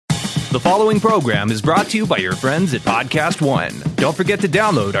The following program is brought to you by your friends at Podcast One. Don't forget to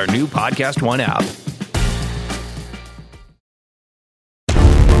download our new Podcast One app.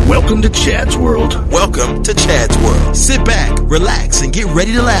 Welcome to Chad's World. Welcome to Chad's World. Sit back, relax, and get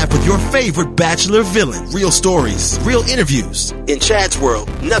ready to laugh with your favorite Bachelor villain. Real stories, real interviews. In Chad's World,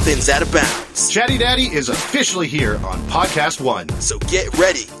 nothing's out of bounds. Chatty Daddy is officially here on Podcast One. So get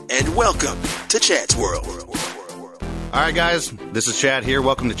ready and welcome to Chad's World. All right, guys, this is Chad here.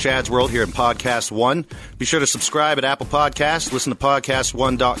 Welcome to Chad's World here in Podcast One. Be sure to subscribe at Apple Podcasts, listen to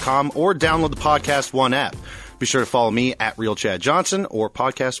PodcastOne.com, or download the Podcast One app. Be sure to follow me at Real Chad Johnson or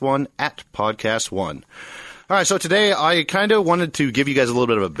Podcast One at Podcast One. All right, so today I kind of wanted to give you guys a little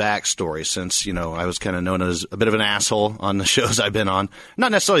bit of a backstory since, you know, I was kind of known as a bit of an asshole on the shows I've been on.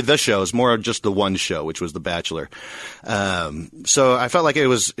 Not necessarily the shows, more just the one show, which was The Bachelor. So I felt like it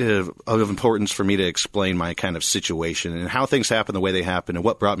was of importance for me to explain my kind of situation and how things happen the way they happen and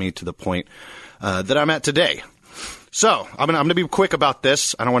what brought me to the point that I'm at today. So, I'm gonna be quick about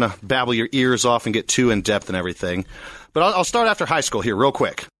this. I don't want to babble your ears off and get too in-depth and everything. But I'll start after high school here real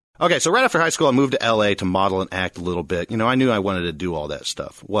quick. Okay, so right after high school, I moved to L.A. to model and act a little bit. You know, I knew I wanted to do all that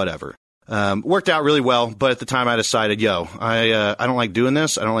stuff. Whatever. Worked out really well, but at the time I decided, I don't like doing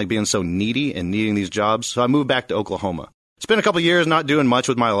this. I don't like being so needy and needing these jobs. So I moved back to Oklahoma. Spent a couple years not doing much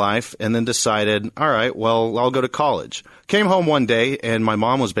with my life, and then decided, all right, well, I'll go to college. Came home one day, and my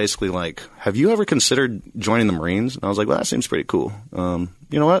mom was basically like, have you ever considered joining the Marines? And I was like, well, that seems pretty cool. You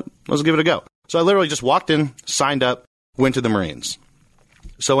know what? Let's give it a go. So I literally just walked in, signed up, went to the Marines.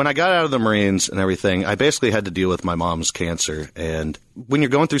 So when I got out of the Marines and everything, I basically had to deal with my mom's cancer. And when you're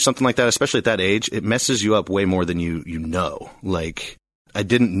going through something like that, especially at that age, it messes you up way more than you know. Like, I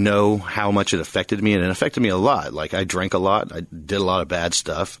didn't know how much it affected me, and it affected me a lot. Like, I drank a lot. I did a lot of bad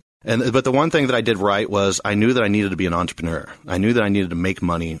stuff. But the one thing that I did right was I knew that I needed to be an entrepreneur. I knew that I needed to make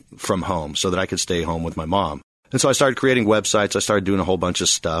money from home so that I could stay home with my mom. And so I started creating websites. I started doing a whole bunch of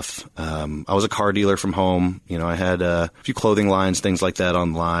stuff. I was a car dealer from home. You know, I had a few clothing lines, things like that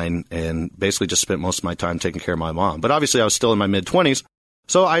online, and basically just spent most of my time taking care of my mom. But obviously I was still in my mid-20s.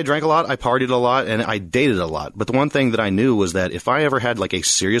 So I drank a lot, I partied a lot, and I dated a lot. But the one thing that I knew was that if I ever had like a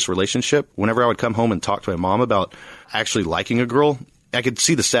serious relationship, whenever I would come home and talk to my mom about actually liking a girl, I could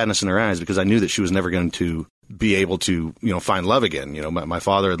see the sadness in her eyes because I knew that she was never going to be able to, find love again. You know, my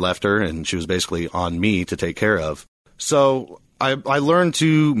father had left her, and she was basically on me to take care of. So I learned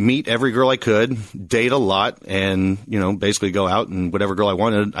to meet every girl I could, date a lot, and, basically go out and whatever girl I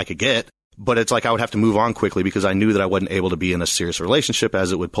wanted, I could get. But it's like I would have to move on quickly because I knew that I wasn't able to be in a serious relationship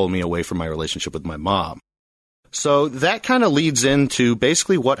as it would pull me away from my relationship with my mom. So that kind of leads into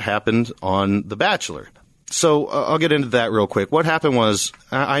basically what happened on The Bachelor. So I'll get into that real quick. What happened was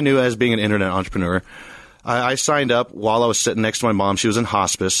I knew as being an internet entrepreneur, I signed up while I was sitting next to my mom. She was in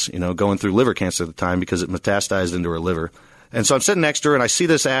hospice, going through liver cancer at the time because it metastasized into her liver. And so I'm sitting next to her and I see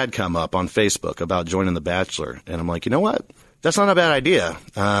this ad come up on Facebook about joining The Bachelor. And I'm like, you know what? That's not a bad idea.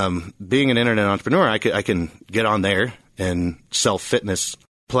 Being an internet entrepreneur, I can get on there and sell fitness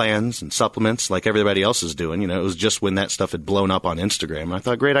plans and supplements like everybody else is doing. It was just when that stuff had blown up on Instagram. And I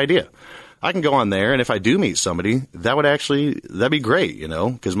thought, great idea. I can go on there, and if I do meet somebody, that'd be great,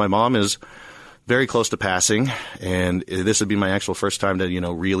 because my mom is very close to passing, and this would be my actual first time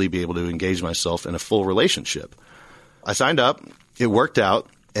to, really be able to engage myself in a full relationship. I signed up. It worked out.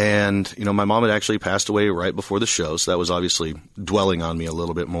 And, my mom had actually passed away right before the show, so that was obviously dwelling on me a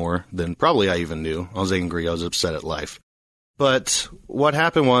little bit more than probably I even knew. I was angry. I was upset at life. But what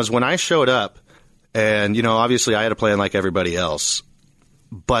happened was when I showed up, and, obviously I had a plan like everybody else,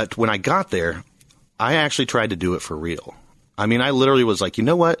 but when I got there, I actually tried to do it for real. I mean, I literally was like, you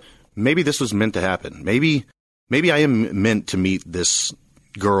know what? Maybe this was meant to happen. Maybe I am meant to meet this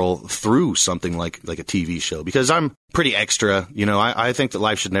girl through something like a TV show because I'm pretty extra. I think that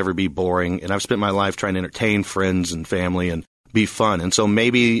life should never be boring, and I've spent my life trying to entertain friends and family and be fun. And so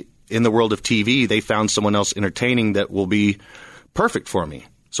maybe in the world of TV, they found someone else entertaining that will be perfect for me.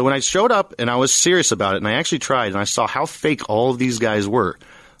 So when I showed up and I was serious about it and I actually tried and I saw how fake all of these guys were,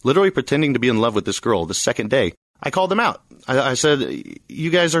 literally pretending to be in love with this girl the second day, I called them out. I said, you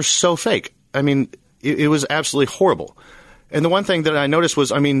guys are so fake. I mean, it was absolutely horrible. And the one thing that I noticed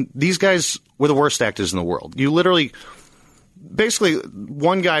was, these guys were the worst actors in the world. You literally, basically,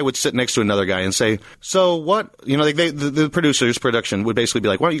 one guy would sit next to another guy and say, so what, the production would basically be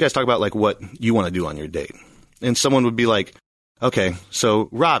like, why don't you guys talk about, like, what you want to do on your date? And someone would be like, okay, so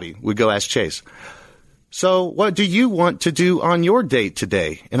Robbie would go ask Chase, so what do you want to do on your date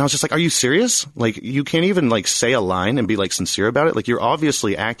today? And I was just like, are you serious? Like, you can't even, like, say a line and be, like, sincere about it? Like, you're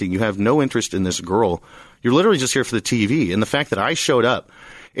obviously acting. You have no interest in this girl. You're literally just here for the TV. And the fact that I showed up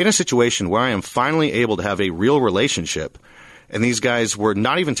in a situation where I am finally able to have a real relationship, and these guys were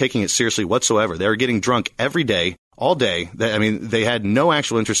not even taking it seriously whatsoever. They were getting drunk every day, all day. They had no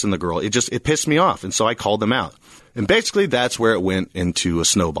actual interest in the girl. It pissed me off, and so I called them out. And basically, that's where it went into a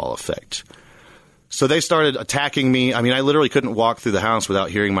snowball effect. So they started attacking me. I mean, I literally couldn't walk through the house without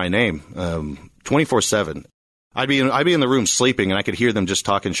hearing my name 24/7. I'd be in the room sleeping, and I could hear them just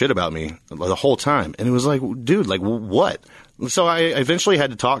talking shit about me the whole time. And it was like, dude, like, what? So I eventually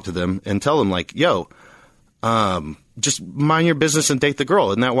had to talk to them and tell them, like, yo, just mind your business and date the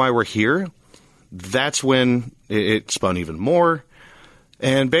girl. Isn't that why we're here? That's when it spun even more.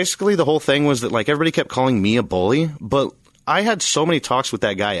 And basically the whole thing was that, like, everybody kept calling me a bully, but I had so many talks with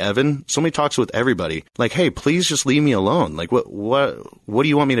that guy, Evan, so many talks with everybody. Like, hey, please just leave me alone. Like, what do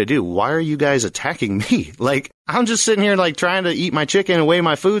you want me to do? Why are you guys attacking me? Like, I'm just sitting here, like, trying to eat my chicken and weigh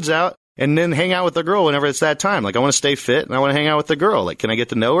my foods out and then hang out with the girl whenever it's that time. Like, I want to stay fit and I want to hang out with the girl. Like, can I get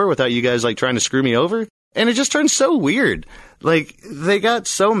to know her without you guys, like, trying to screw me over? And it just turned so weird. Like, they got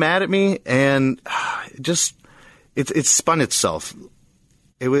so mad at me, and it spun itself.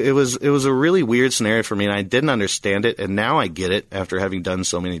 It was a really weird scenario for me, and I didn't understand it, and now I get it after having done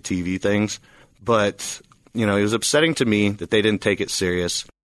so many TV things. But, you know, it was upsetting to me that they didn't take it serious.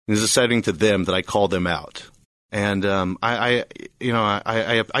 It was upsetting to them that I called them out. And I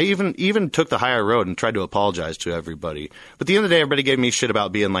even took the higher road and tried to apologize to everybody. But at the end of the day, everybody gave me shit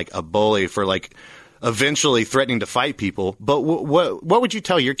about being, like, a bully for, like, eventually threatening to fight people. But what would you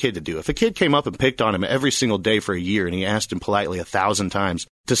tell your kid to do? If a kid came up and picked on him every single day for a year and he asked him politely 1,000 times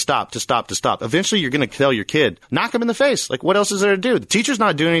to stop, eventually you're going to tell your kid, knock him in the face. Like, what else is there to do? The teacher's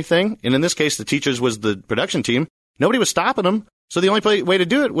not doing anything. And in this case, the teachers was the production team. Nobody was stopping them. So the only way to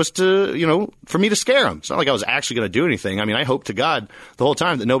do it was to, you know, for me to scare them. It's not like I was actually going to do anything. I mean, I hope to God the whole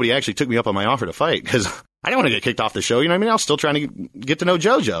time that nobody actually took me up on my offer to fight, because I didn't want to get kicked off the show. You know what I mean? I was still trying to get to know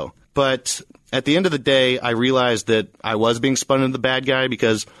JoJo. But at the end of the day, I realized that I was being spun into the bad guy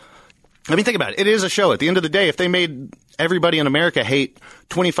because, I mean, think about it. It is a show. At the end of the day, if they made everybody in America hate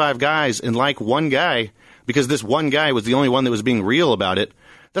 25 guys and like one guy because this one guy was the only one that was being real about it,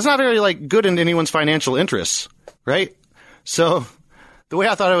 that's not very, like, good in anyone's financial interests, right? So the way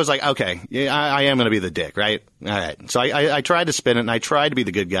I thought it was like, okay, yeah, I am going to be the dick, right? All right. So I tried to spin it, and I tried to be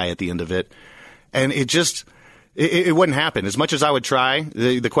the good guy at the end of it. And it just, it wouldn't happen. As much as I would try,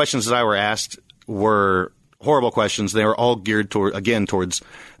 the questions that I were asked were horrible questions. They were all geared towards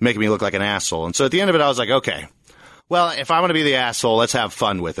making me look like an asshole. And so at the end of it, I was like, okay, well, if I'm going to be the asshole, let's have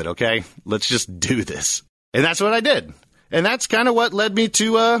fun with it, okay? Let's just do this. And that's what I did. And that's kind of what led me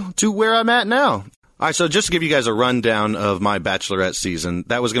to where I'm at now. All right, so just to give you guys a rundown of my Bachelorette season,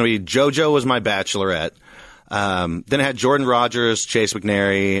 that was going to be JoJo was my Bachelorette. Then I had Jordan Rogers, Chase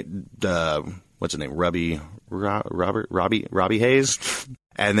McNary, what's his name, Robbie Hayes.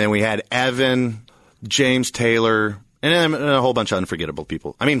 And then we had Evan, James Taylor, and then a whole bunch of forgettable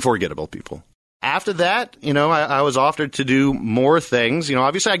people. After that, you know, I was offered to do more things. You know,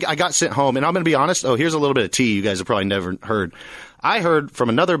 obviously I got sent home, and I'm going to be honest. Oh, here's a little bit of tea you guys have probably never heard. I heard from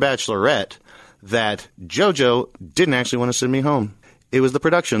another Bachelorette that JoJo didn't actually want to send me home. It was the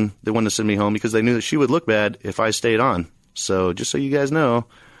production that wanted to send me home because they knew that she would look bad if I stayed on. So just so you guys know,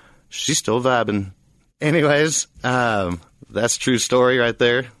 she's still vibing. Anyways, that's a true story right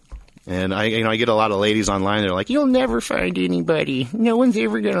there. And I get a lot of ladies online. They're like, "You'll never find anybody. No one's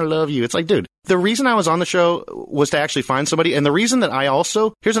ever going to love you." It's like, dude, the reason I was on the show was to actually find somebody. And the reason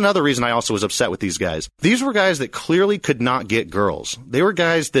that here's another reason I also was upset with these guys. These were guys that clearly could not get girls. They were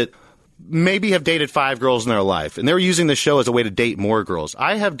guys that maybe have dated 5 girls in their life, and they were using the show as a way to date more girls.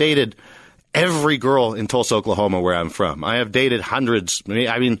 I have dated every girl in Tulsa, Oklahoma, where I'm from. I have dated hundreds.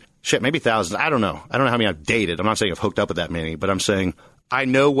 I mean, shit, maybe thousands. I don't know. I don't know how many I've dated. I'm not saying I've hooked up with that many, but I'm saying I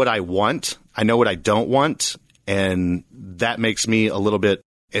know what I want. I know what I don't want, and that makes me a little bit,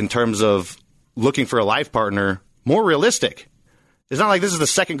 in terms of looking for a life partner, more realistic. It's not like this is the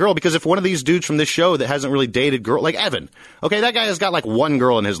second girl, because if one of these dudes from this show that hasn't really dated girl, like Evan, okay, that guy has got like one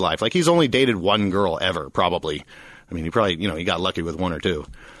girl in his life. Like, he's only dated one girl ever, probably. I mean, he probably, he got lucky with one or two.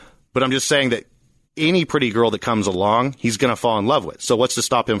 But I'm just saying that any pretty girl that comes along, he's going to fall in love with. So what's to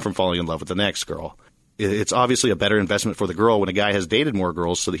stop him from falling in love with the next girl? It's obviously a better investment for the girl when a guy has dated more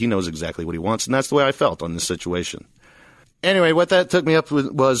girls so that he knows exactly what he wants. And that's the way I felt on this situation. Anyway, what that took me up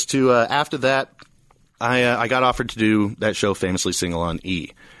with was to, after that, I got offered to do that show, Famously Single, on E!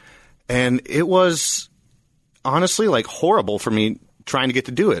 And it was honestly like horrible for me trying to get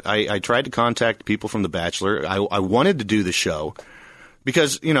to do it. I tried to contact people from The Bachelor. I wanted to do the show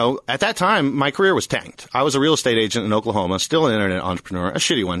because, at that time, my career was tanked. I was a real estate agent in Oklahoma, still an internet entrepreneur, a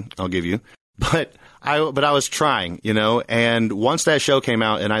shitty one, I'll give you. But But I was trying, and once that show came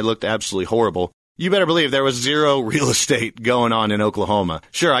out and I looked absolutely horrible, you better believe there was zero real estate going on in Oklahoma.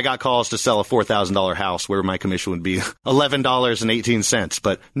 Sure, I got calls to sell a $4,000 house where my commission would be $11.18,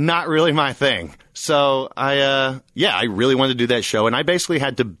 but not really my thing. So I really wanted to do that show, and I basically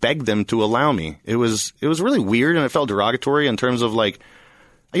had to beg them to allow me. It was really weird, and it felt derogatory in terms of like,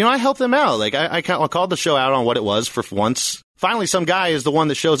 I helped them out. Like I called the show out on what it was for once. Finally, some guy is the one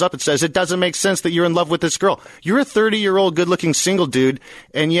that shows up and says, it doesn't make sense that you're in love with this girl. You're a 30-year-old good-looking single dude,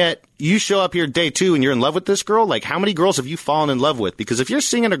 and yet you show up here day 2 and you're in love with this girl? Like, how many girls have you fallen in love with? Because if you're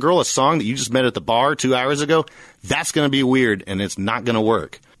singing a girl a song that you just met at the bar 2 hours ago, that's going to be weird, and it's not going to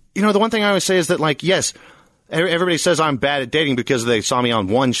work. The one thing I always say is that, like, yes, everybody says I'm bad at dating because they saw me on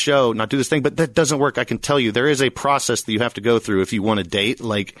one show not do this thing, but that doesn't work. I can tell you there is a process that you have to go through if you want to date.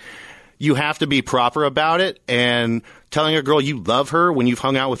 Like, you have to be proper about it, and telling a girl you love her when you've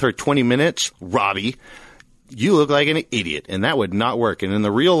hung out with her 20 minutes, Robbie, you look like an idiot, and that would not work. And in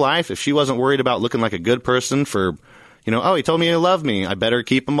the real life, if she wasn't worried about looking like a good person for, oh, he told me he loved me, I better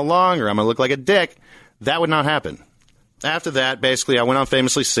keep him along or I'm going to look like a dick, that would not happen. After that, basically, I went on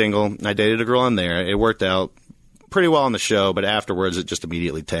Famously Single. I dated a girl on there. It worked out pretty well on the show, but afterwards it just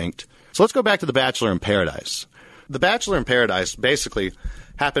immediately tanked. So let's go back to The Bachelor in Paradise. The Bachelor in Paradise basically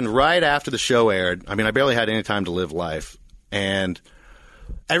happened right after the show aired. I mean, I barely had any time to live life. And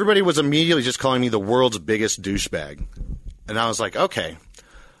everybody was immediately just calling me the world's biggest douchebag. And I was like, okay,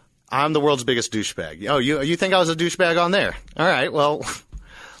 I'm the world's biggest douchebag. Oh, you think I was a douchebag on there? All right, well,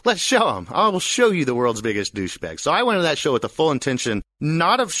 let's show him. I will show you the world's biggest douchebag. So I went to that show with the full intention,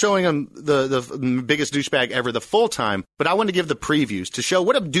 not of showing him the biggest douchebag ever the full time, but I wanted to give the previews to show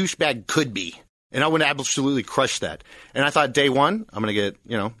what a douchebag could be. And I would absolutely crush that. And I thought day 1, I'm going to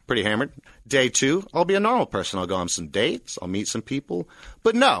get, pretty hammered. Day 2, I'll be a normal person. I'll go on some dates. I'll meet some people.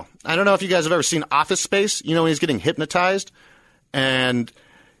 But no, I don't know if you guys have ever seen Office Space, when he's getting hypnotized. And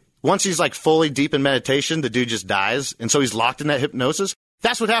once he's like fully deep in meditation, the dude just dies. And so he's locked in that hypnosis.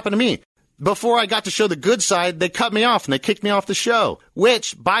 That's what happened to me. Before I got to show the good side, they cut me off and they kicked me off the show,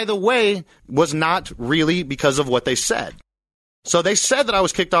 which, by the way, was not really because of what they said. So they said that I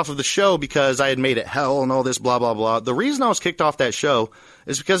was kicked off of the show because I had made it hell and all this blah, blah, blah. The reason I was kicked off that show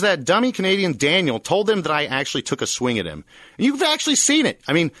is because that dummy Canadian Daniel told them that I actually took a swing at him. And you've actually seen it.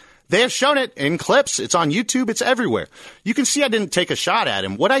 I mean, they have shown it in clips. It's on YouTube. It's everywhere. You can see I didn't take a shot at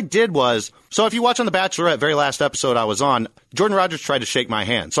him. What I did was, so if you watch on The Bachelorette, very last episode I was on, Jordan Rogers tried to shake my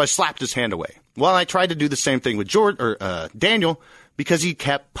hand. So I slapped his hand away. Well, I tried to do the same thing with Daniel because he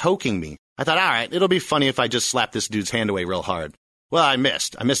kept poking me. I thought, all right, it'll be funny if I just slap this dude's hand away real hard. Well, I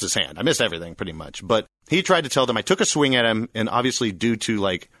missed. I missed his hand. I missed everything pretty much. But he tried to tell them I took a swing at him, and obviously due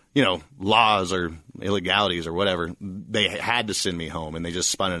to laws or illegalities or whatever, they had to send me home, and they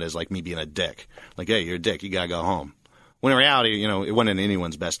just spun it as like me being a dick. Like, hey, you're a dick. You got to go home. When in reality, it wasn't in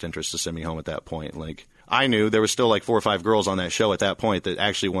anyone's best interest to send me home at that point. Like, I knew there was still like 4 or 5 girls on that show at that point that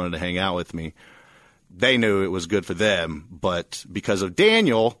actually wanted to hang out with me. They knew it was good for them, but because of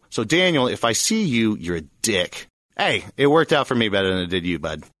Daniel, so Daniel, if I see you, you're a dick. Hey, it worked out for me better than it did you,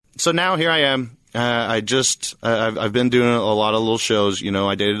 bud. So now here I am. I've been doing a lot of little shows.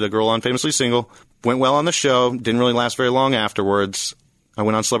 I dated a girl on Famously Single. Went well on the show. Didn't really last very long afterwards. I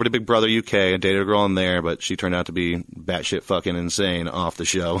went on Celebrity Big Brother UK. I dated a girl on there, but she turned out to be batshit fucking insane off the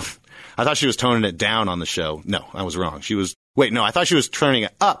show. I thought she was toning it down on the show. No, I was wrong. I thought she was turning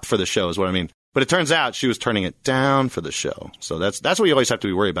it up for the show is what I mean. But it turns out she was turning it down for the show. So that's what you always have to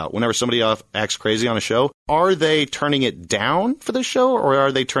be worried about. Whenever somebody acts crazy on a show, are they turning it down for the show or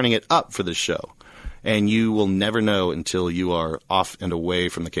are they turning it up for the show? And you will never know until you are off and away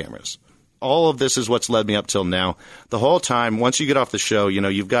from the cameras. All of this is what's led me up till now. The whole time, once you get off the show,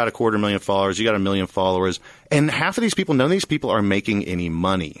 you've got 250,000 followers, you got 1 million followers, and half of these people, none of these people are making any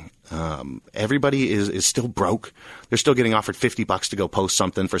money. Everybody is still broke. They're still getting offered $50 to go post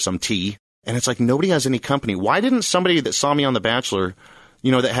something for some tea. And it's like nobody has any company. Why didn't somebody that saw me on The Bachelor,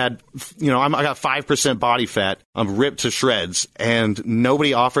 that had, I got 5% body fat, I'm ripped to shreds, and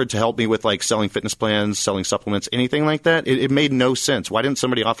nobody offered to help me with like selling fitness plans, selling supplements, anything like that? It made no sense. Why didn't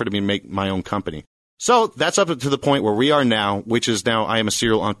somebody offer to me make my own company? So that's up to the point where we are now, which is now I am a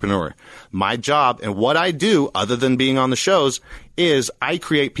serial entrepreneur. My job and what I do, other than being on the shows, is I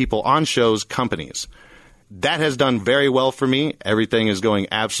create people on shows, companies. That has done very well for me. Everything is going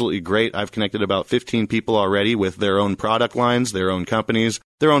absolutely great. I've connected about 15 people already with their own product lines, their own companies,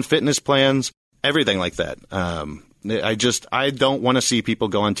 their own fitness plans, everything like that. I don't want to see people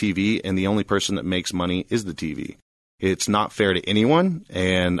go on TV and the only person that makes money is the TV. It's not fair to anyone,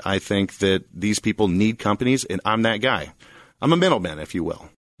 and I think that these people need companies, and I'm that guy. I'm a middleman, if you will.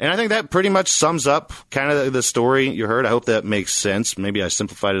 And I think that pretty much sums up kind of the story you heard. I hope that makes sense. Maybe I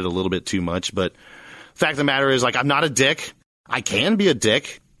simplified it a little bit too much, but the fact of the matter is, like, I'm not a dick. I can be a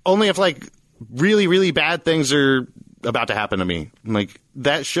dick only if, like, really, really bad things are about to happen to me. Like,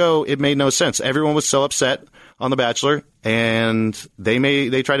 that show, it made no sense. Everyone was so upset on The Bachelor, and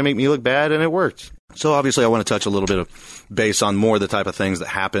they tried to make me look bad, and it worked. So obviously I want to touch a little bit of base on more of the type of things that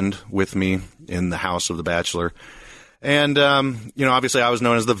happened with me in the house of The Bachelor. And, obviously I was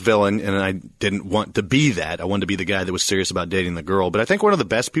known as the villain, and I didn't want to be that. I wanted to be the guy that was serious about dating the girl. But I think one of the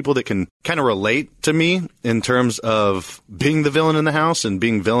best people that can kind of relate to me in terms of being the villain in the house and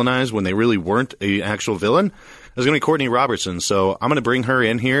being villainized when they really weren't an actual villain is going to be Courtney Robertson. So I'm going to bring her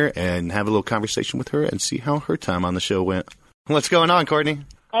in here and have a little conversation with her and see how her time on the show went. What's going on, Courtney?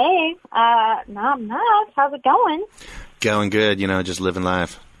 Hey, not much. How's it going? Going good, just living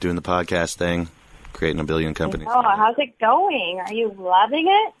life, doing the podcast thing. Creating a billion companies. Oh, how's it going? Are you loving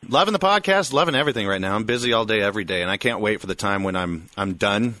it? Loving the podcast, loving everything right now. I'm busy all day, every day, and I can't wait for the time when I'm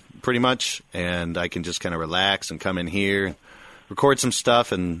done, pretty much, and I can just kind of relax and come in here, record some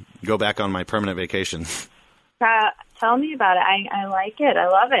stuff, and go back on my permanent vacation. Tell me about it. I like it. I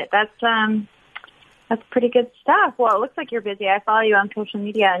love it. That's pretty good stuff. Well, it looks like you're busy. I follow you on social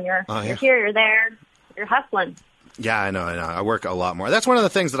media, and you're here, you're there, you're hustling. Yeah, I know. I work a lot more. That's one of the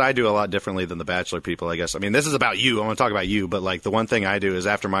things that I do a lot differently than the Bachelor people, I guess. I mean, this is about you. I want to talk about you. But, like, the one thing I do is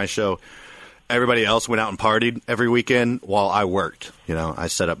after my show, everybody else went out and partied every weekend while I worked. I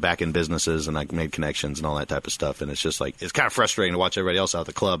set up back-end businesses and I made connections and all that type of stuff. And it's just, like, it's kind of frustrating to watch everybody else out at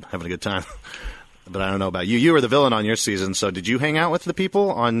the club having a good time. But I don't know about you. You were the villain on your season. So did you hang out with the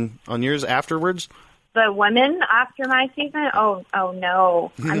people on yours afterwards? The women after my season? Oh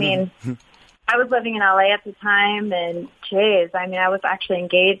no. I mean... I was living in LA at the time, and I was actually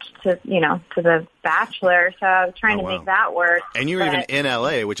engaged to the Bachelor, so I was trying to make that work. And you were even in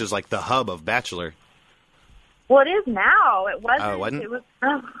LA, which is like the hub of Bachelor. Well, it is now. It wasn't. Oh, it wasn't? It was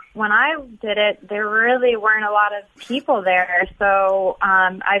when I did it. There really weren't a lot of people there, so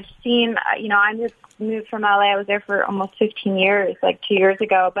I've seen. I moved from LA. I was there for almost 15 years, like 2 years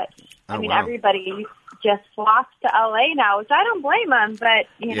ago. But everybody just flocks to LA now, which I don't blame them. But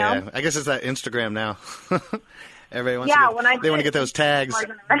yeah, I guess it's that Instagram now. Everybody wants they want to get those tags.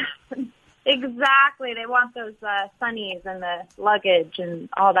 Exactly, they want those sunnies and the luggage and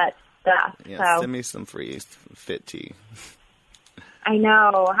all that stuff. Yeah, send me some free fit tea. I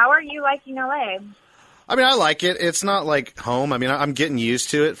know. How are you liking LA? I mean, I like it. It's not like home. I mean, I'm getting used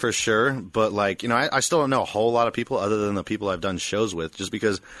to it for sure. But, like, I still don't know a whole lot of people other than the people I've done shows with, just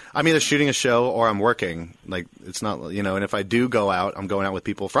because I'm either shooting a show or I'm working. Like, it's not, and if I do go out, I'm going out with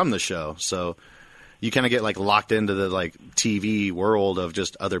people from the show. So you kind of get, like, locked into the, like, TV world of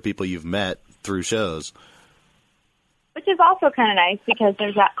just other people you've met through shows. Which is also kind of nice because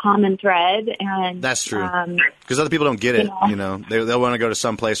there's that common thread. And that's true. Because other people don't get it, They'll want to go to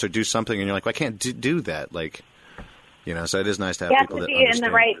some place or do something, and you're like, well, I can't do that. Like, so it is nice to have people that understand. You have to be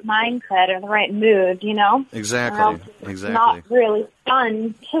in the right mindset or the right mood, Exactly. It's not really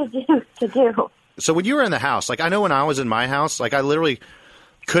fun to do. So when you were in the house, like, I know when I was in my house, like, I literally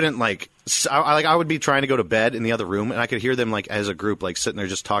couldn't, I would be trying to go to bed in the other room, and I could hear them, like, as a group, like, sitting there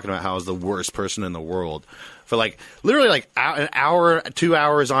just talking about how I was the worst person in the world for, like, literally, like, an hour, 2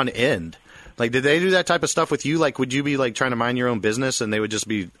 hours on end. Like, did they do that type of stuff with you? Like, would you be, like, trying to mind your own business, and they would just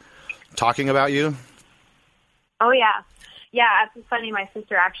be talking about you? Oh, yeah. Yeah, it's funny. My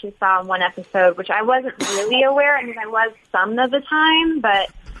sister actually saw one episode, which I wasn't really aware. I mean, I was some of the time, but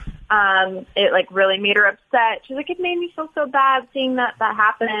it, like, really made her upset. She's like, it made me feel so bad seeing that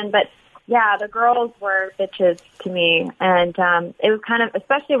happen. But, yeah, the girls were bitches to me. And it was kind of,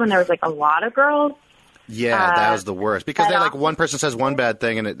 especially when there was, like, a lot of girls. Yeah, that was the worst. Because they, like, one person says one bad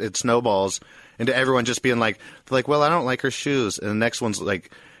thing, and it snowballs into everyone just being like, well, I don't like her shoes. And the next one's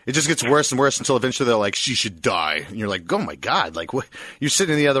like, it just gets worse and worse until eventually they're like, she should die. And you're like, oh, my God. Like, what? You're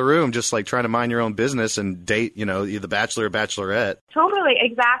sitting in the other room just, like, trying to mind your own business and date, the Bachelor or Bachelorette. Totally,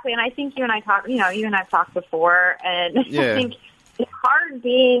 exactly. And I think you and I talked, you and I've talked before. And yeah. I think it's hard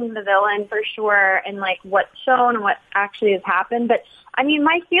being the villain for sure and, like, what's shown and what actually has happened. But, I mean,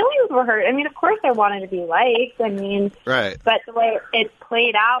 my feelings were hurt. I mean, of course I wanted to be liked. I mean, right. But the way it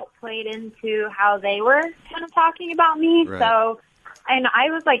played into how they were kind of talking about me. Right. So, and I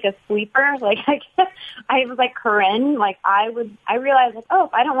was like a sleeper. Like, I was like Corinne. Like, I realized, like, oh,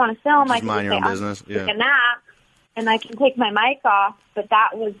 if I don't want to film, just I can mind just your own say, business. Take a nap, and I can take my mic off. But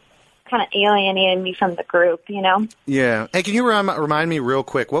that was kind of alienating me from the group, Yeah. Hey, can you remind me real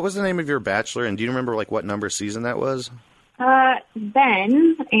quick, what was the name of your Bachelor, and do you remember, like, what number season that was?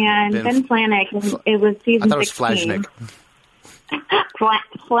 Ben Flanick. It was season 16. I thought it was Flashnick.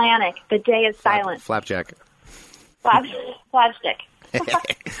 Flanick. The J is silent. Flapjack. Flapstick.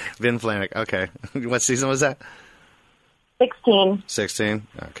 Vin Flanick. Okay. What season was that? 16. 16?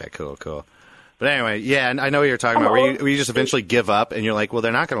 Okay, cool. But anyway, yeah, and I know what you're talking about, where you just eventually give up, and you're like, well,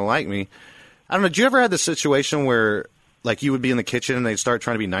 they're not going to like me. I don't know, did you ever have this situation where, like, you would be in the kitchen and they'd start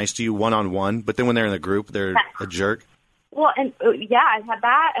trying to be nice to you one-on-one, but then when they're in the group, they're a jerk? Well, and yeah, I've had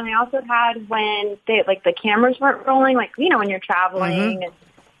that, and I also had when the cameras weren't rolling, like, you know, when you're traveling. And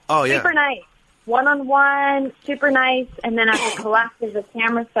Oh, yeah. super nice. One-on-one, super nice, and then as a collective, the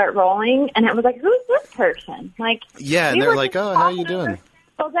cameras start rolling, and it was like, who's this person? Like, Yeah, and they're like, oh, how you doing?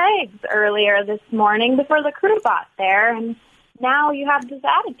 Those eggs earlier this morning before the crew got there, and now you have this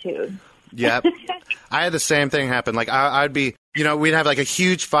attitude. Yep. I had the same thing happen. Like, I'd be, you know, we'd have like a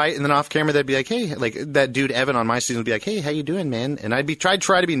huge fight, and then off camera they'd be like, hey, like that dude Evan on my season would be like, hey, how you doing, man? And I'd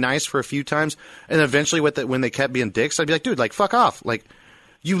try to be nice for a few times, and eventually when they kept being dicks, I'd be like, dude, like, fuck off. Like,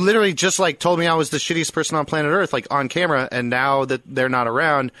 you literally just like told me I was the shittiest person on planet Earth, like on camera, and now that they're not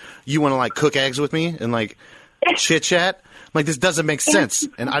around, you want to like cook eggs with me and like chit chat? Like, this doesn't make sense,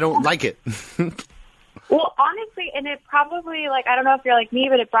 and I don't like it. Well, honestly, and it probably, like, I don't know if you're like me,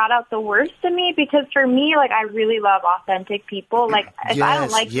 but it brought out the worst in me, because for me, like, I really love authentic people. Like, if I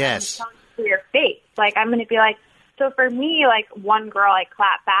don't like them, tell me to your face. Like, I'm going to be like, so for me, like, one girl I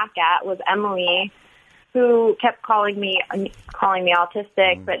clapped back at was Emily, who kept calling me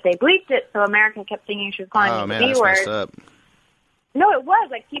autistic, but they bleeped it, so America kept thinking she was calling me the B word. Messed up. No, it was.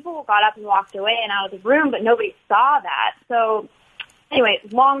 Like, people got up and walked away and out of the room, but nobody saw that. So, anyway,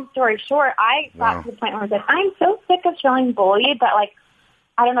 long story short, I got to the point where I was like, I'm so sick of feeling bullied that, like,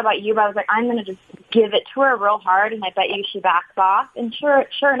 I don't know about you, but I was like, I'm going to just give it to her real hard, and I bet you she backs off. And sure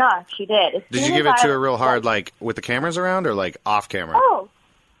enough, she did. Did you give it to her real hard, like, with the cameras around or, like, off camera? Oh,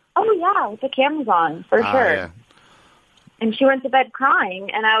 yeah, with the cameras on, for sure. Yeah. And she went to bed crying,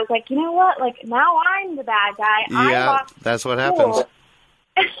 and I was like, you know what? Like, now I'm the bad guy. Yeah, that's what happens.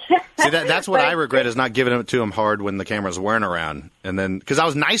 See, that's what I regret, is not giving it to him hard when the cameras weren't around. And then, because I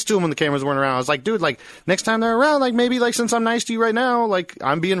was nice to him when the cameras weren't around. I was like, dude, like, next time they're around, like, maybe, like, since I'm nice to you right now, like,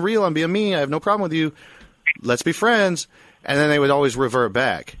 I'm being real, I'm being me, I have no problem with you. Let's be friends. And then they would always revert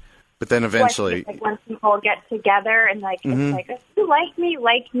back. But then eventually, like when people get together and like, it's like, if you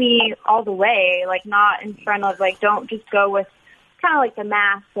like me all the way, like not in front of, like, don't just go with kind of like the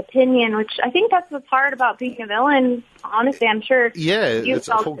mass opinion, which I think that's what's hard about being a villain. Honestly, I'm sure. Yeah, it's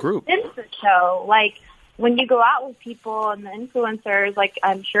a whole group. Since the show, like when you go out with people and the influencers, like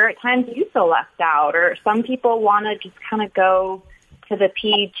I'm sure at times you feel left out, or some people want to just kind of go to the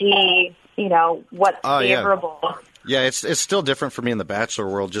PG, you know, what's favorable. Yeah, it's still different for me in the Bachelor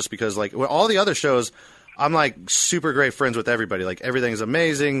world, just because, like, all the other shows, I'm, like, super great friends with everybody. Like, everything's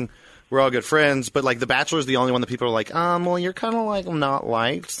amazing. We're all good friends. But, like, The Bachelor's the only one that people are like, well, you're kind of, like, not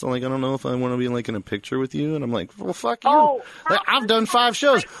liked. So, like, I don't know if I want to be, like, in a picture with you. And I'm like, well, fuck you. Like, I've done 5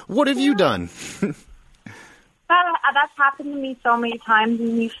 shows. What have you done? That's happened to me so many times,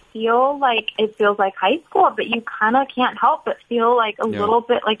 and you feel like it feels like high school, but you kind of can't help but feel like a little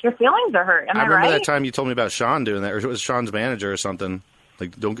bit like your feelings are hurt. Am I right? I remember that time you told me about Sean doing that, or it was Sean's manager or something.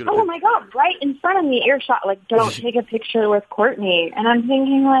 Like, don't get. Oh my God! Right in front of me, earshot. Like, don't take a picture with Courtney. And I'm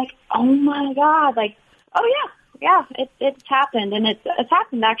thinking, like, oh my God! Like, oh yeah, it's happened, and it's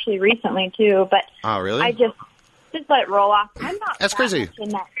happened actually recently too. But oh really? I just let it roll off. I'm not. That's crazy. In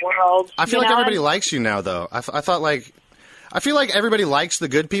that world, I feel like everybody likes you now, though. I feel like everybody likes the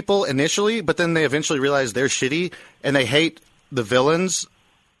good people initially, but then they eventually realize they're shitty, and they hate the villains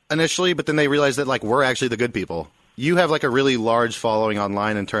initially, but then they realize that, like, we're actually the good people. You have, like, a really large following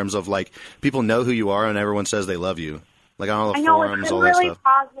online in terms of, like, people know who you are, and everyone says they love you. Like, on all the forums, all that stuff. I know, it's really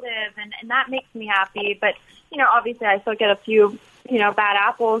positive, and that makes me happy. But, you know, obviously I still get a few, you know, bad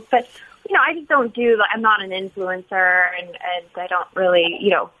apples, but you know, I just don't I'm not an influencer, and I don't really, you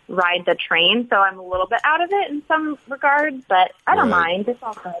know, ride the train, so I'm a little bit out of it in some regards, but I don't mind. It's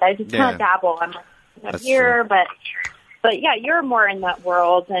all good. I just kind of dabble. I'm here, but yeah, you're more in that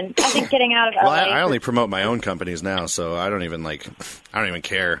world, and I think getting out of LA. Well, I only promote my own companies now, so I don't even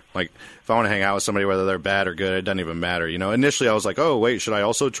care. Like, if I want to hang out with somebody, whether they're bad or good, it doesn't even matter. You know, initially I was like, oh, wait, should I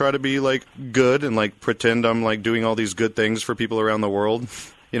also try to be, like, good and, like, pretend I'm, like, doing all these good things for people around the world?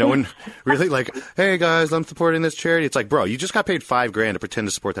 You know, when really, like, hey, guys, I'm supporting this charity. It's like, bro, you just got paid $5,000 to pretend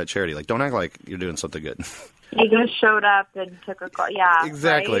to support that charity. Like, don't act like you're doing something good. You just showed up and took a call. Yeah.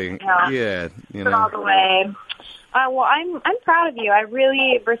 Exactly. Right? Yeah. You know. All the way. Well, I'm proud of you. I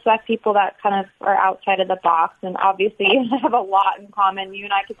really respect people that kind of are outside of the box, and obviously have a lot in common. You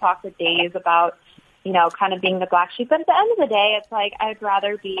and I could talk for days about kind of being the black sheep. But at the end of the day, it's like I'd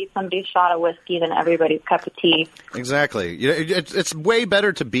rather be somebody's shot of whiskey than everybody's cup of tea. Exactly. It's way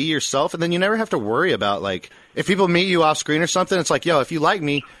better to be yourself, and then you never have to worry about, like, if people meet you off screen or something, it's like, yo, if you like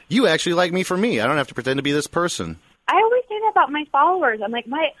me, you actually like me for me. I don't have to pretend to be this person. I always say that about my followers. I'm like,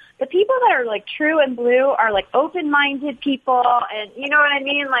 the people that are, like, true and blue are, like, open-minded people, and you know what I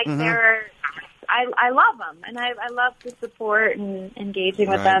mean? Like, I love them, and I love the support and engaging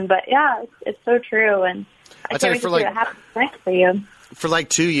with them. But, yeah, it's so true, and I can't wait to see what happens next for you. For, like,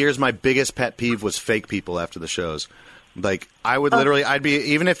 2 years, my biggest pet peeve was fake people after the shows. Like, I would literally,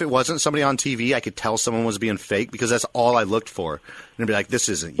 even if it wasn't somebody on TV, I could tell someone was being fake because that's all I looked for. And I'd be like, this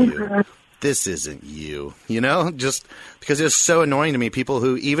isn't you. This isn't you, just because it's so annoying to me, people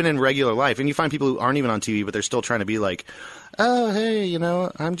who, even in regular life, and you find people who aren't even on TV, but they're still trying to be like, oh, hey,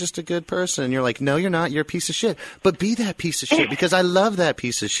 I'm just a good person. And you're like, no, you're not. You're a piece of shit. But be that piece of shit because I love that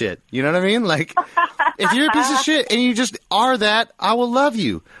piece of shit. You know what I mean? Like, if you're a piece of shit and you just are that, I will love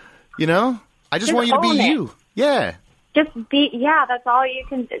you. I just want you to be you. Yeah. Just that's all you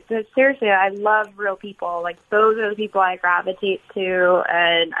can. Seriously, I love real people. Like, those are the people I gravitate to,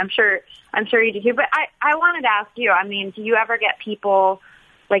 and I'm sure you do too. But I wanted to ask you, I mean, do you ever get people,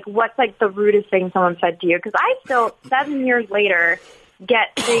 like, what's, like, the rudest thing someone said to you? Because I still, 7 years later,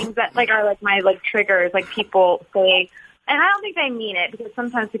 get things that, like, are, like, my, like, triggers. Like, people say, and I don't think they mean it because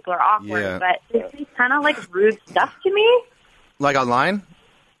sometimes people are awkward, but it's kind of, like, rude stuff to me. Like online?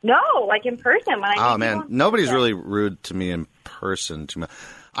 No, like in person. Oh, man. Nobody's really rude to me in person.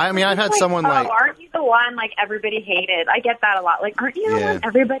 I mean, I've had someone like... aren't you the one, like, everybody hated? I get that a lot. Like, aren't you the one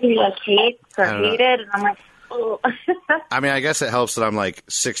everybody, like, hates or hated? And I'm like, oh. I mean, I guess it helps that I'm, like,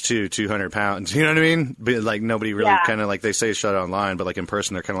 6'2", 200 pounds. You know what I mean? But, like, nobody really kind of, like, they say shut it online, but, like, in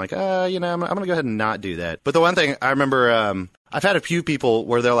person, they're kind of like, I'm going to go ahead and not do that. But the one thing I remember... I've had a few people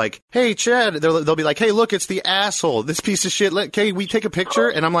where they're like, hey, Chad, they'll be like, hey, look, it's the asshole, this piece of shit. Can we take a picture?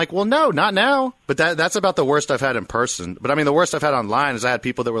 And I'm like, well, no, not now. But that's about the worst I've had in person. But I mean, the worst I've had online is I had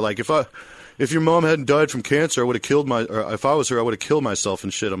people that were like, if your mom hadn't died from cancer, or if I was her, I would have killed myself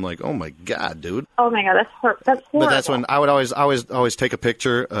and shit. I'm like, oh my God, dude. Oh my God, that's horrible. But that's when I would always take a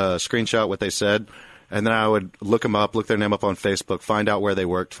picture, screenshot what they said. And then I would look them up, look their name up on Facebook, find out where they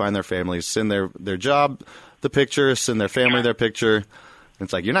worked, find their families, send their job the picture, send their family their picture. And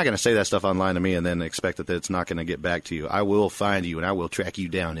it's like, you're not going to say that stuff online to me and then expect that it's not going to get back to you. I will find you, and I will track you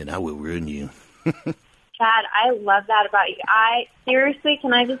down, and I will ruin you. Chad, I love that about you. Seriously,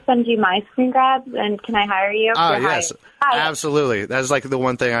 can I just send you my screen grabs, and can I hire you? Oh, yes. Absolutely. That is, like, the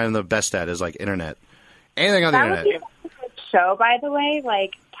one thing I'm the best at is, like, internet. Anything on the internet. That would be a good show, by the way,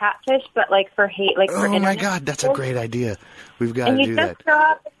 like Catfish, but, like, for hate, like, for internet. Oh, my God, that's a great idea. We've got to do that. And you just go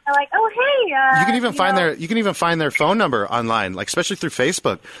up and they're like, oh, hey. You can even find their phone number online, like, especially through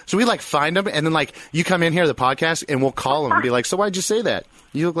Facebook. So we, like, find them, and then, like, you come in here to the podcast, and we'll call them and be like, so why'd you say that?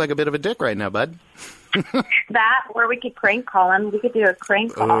 You look like a bit of a dick right now, bud. That, or we could crank call them. We could do a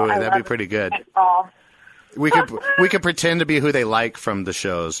crank call. Oh, that'd be pretty good. We could pretend to be who they like from the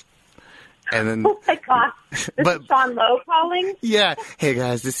shows. And then, oh, my God. This is Sean Lowe calling? Yeah. Hey,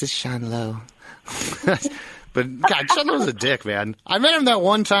 guys, this is Sean Lowe. But, God, Sean Lowe's a dick, man. I met him that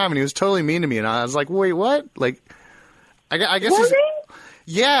one time, and he was totally mean to me, and I was like, wait, what? Like, I guess really?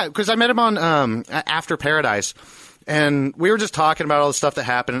 Yeah, because I met him on After Paradise, and we were just talking about all the stuff that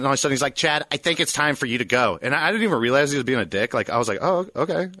happened, and all of a sudden he's like, Chad, I think it's time for you to go. And I didn't even realize he was being a dick. Like, I was like, oh,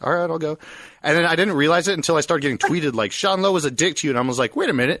 okay, all right, I'll go. And then I didn't realize it until I started getting tweeted, like, Sean Lowe was a dick to you, and I was like, wait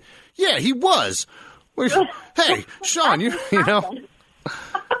a minute. Yeah, he was. Hey, Sean, you know.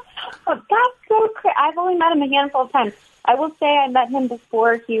 That's so crazy. I've only met him a handful of times. I will say I met him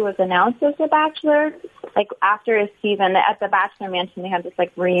before he was announced as a Bachelor, like after his season. At the Bachelor Mansion, they had this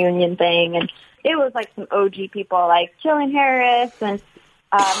like reunion thing, and it was like some OG people like Jillian Harris and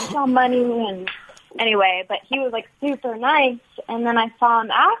Michelle Money, and anyway, but he was like super nice. And then I saw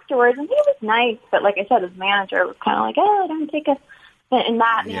him afterwards, and he was nice, but like I said, his manager was kind of like, oh, don't take us. And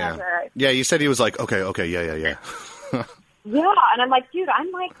that manager. Yeah, you said he was like, okay, yeah. Yeah, and I'm like, dude,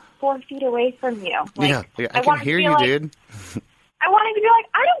 I'm like 4 feet away from you. Like, yeah, I can hear you, dude. I wanted to be like,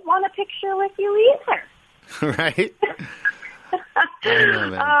 I don't want a picture with you either. Right? I know,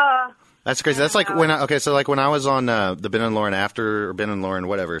 man. That's crazy. That's like when I was on the Ben and Lauren After, or Ben and Lauren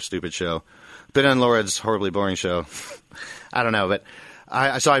whatever stupid show, Ben and Lauren's horribly boring show. I don't know, but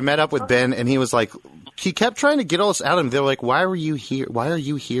I met up with Ben, and he was like, he kept trying to get all us out of him. They were like, why are you here? Why are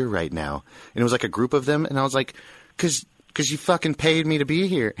you here right now? And it was like a group of them, and I was like, because you fucking paid me to be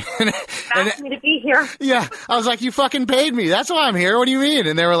here. Asked me to be here. Yeah. I was like, you fucking paid me. That's why I'm here. What do you mean?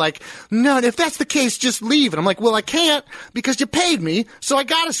 And they were like, no, if that's the case, just leave. And I'm like, well, I can't because you paid me, so I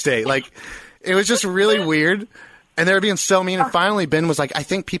gotta stay. Like, It was just really weird. And they were being so mean. And finally, Ben was like, I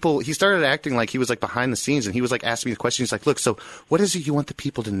think he started acting like he was like behind the scenes. And he was like asking me the question. He's like, look, so what is it you want the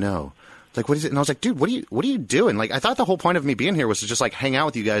people to know? Like, what is it? And I was like, dude, what are you doing? Like, I thought the whole point of me being here was to just like hang out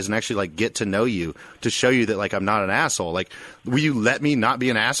with you guys and actually like get to know you, to show you that like I'm not an asshole. Like, will you let me not be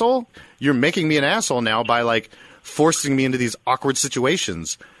an asshole? You're making me an asshole now by like forcing me into these awkward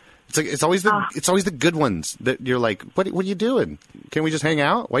situations. It's like it's always the good ones that you're like, what are you doing? Can we just hang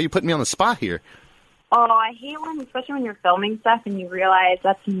out? Why are you putting me on the spot here? Oh, I hate especially when you're filming stuff and you realize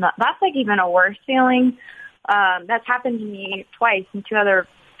that's like even a worse feeling. That's happened to me twice in 2 other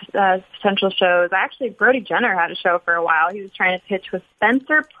potential shows. Actually, Brody Jenner had a show for a while. He was trying to pitch with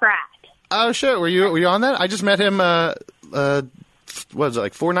Spencer Pratt. Oh shit, were you on that? I just met him. What was it,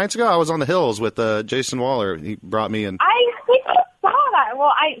 like 4 nights ago? I was on the hills with Jason Waller. He brought me in. I think I saw that.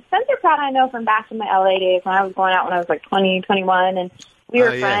 Well, Spencer Pratt I know from back in my LA days when I was going out when I was like 20, 21, and we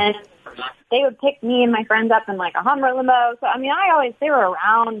were friends. They would pick me and my friends up in like a Hummer limo. So, I mean, they were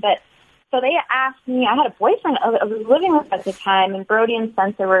around, but so they asked me, I had a boyfriend I was living with at the time, and Brody and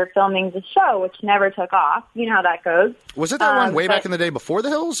Spencer were filming the show, which never took off. You know how that goes. Was it that one way back in the day before The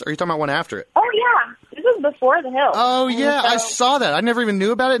Hills, or are you talking about one after it? Oh, yeah. This was before The Hills. Oh, yeah, I saw that. I never even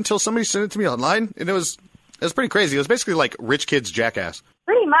knew about it until somebody sent it to me online, and it was pretty crazy. It was basically like Rich Kid's Jackass.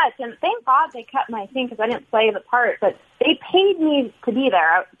 Pretty much, and thank God they cut my thing because I didn't play the part, but they paid me to be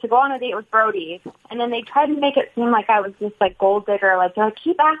there, to go on a date with Brody, and then they tried to make it seem like I was this, like, gold digger. Like, they're like,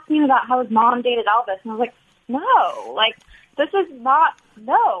 keep asking me about how his mom dated Elvis, and I was like, no, like, this looks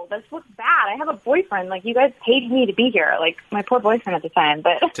bad. I have a boyfriend. Like, you guys paid me to be here. Like, my poor boyfriend at the time,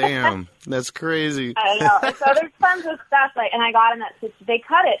 but... Damn, that's crazy. I know. And so there's tons of stuff, like, and I got in that situation. They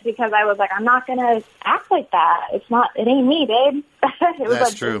cut it because I was like, I'm not going to act like that. It ain't me, babe.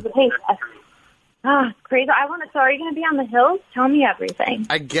 That's true. It was a pay test. Crazy. So are you going to be on the Hills? Tell me everything.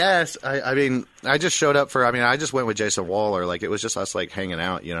 I guess. I mean, I just showed up I just went with Jason Waller. Like, it was just us, like, hanging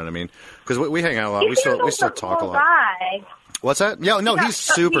out, you know what I mean? Because we hang out a lot. We still talk a lot. Guy. What's that? Yeah, no, he's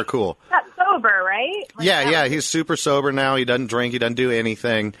super cool. He's not sober, right? Like, yeah, he's super sober now. He doesn't drink. He doesn't do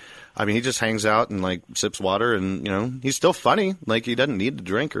anything. I mean, he just hangs out and, like, sips water, and, you know, he's still funny. Like, he doesn't need to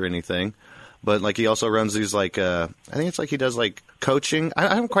drink or anything. But, like, he also runs these, like, I think it's like he does, like, coaching.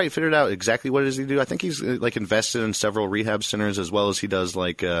 I haven't quite figured out exactly what it is he do. I think he's, like, invested in several rehab centers as well as he does,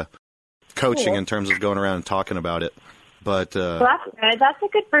 like, coaching in terms of going around and talking about it. But well, that's good. That's a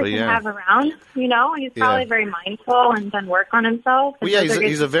good person to have around. You know, he's probably very mindful and done work on himself. Well, yeah,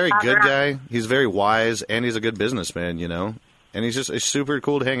 he's a very good guy. He's very wise, and he's a good businessman. You know, and he's super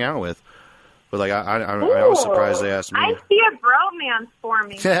cool to hang out with. But like, I was surprised they asked me. I see a bromance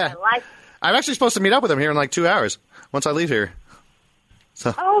forming. Yeah. I'm actually supposed to meet up with him here in like 2 hours once I leave here.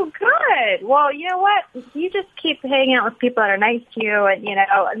 So. Oh, good. Well, you know what? You just keep hanging out with people that are nice to you, and you know,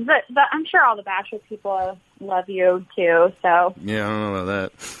 I'm sure all the Bachelor people love you too. So yeah, I don't know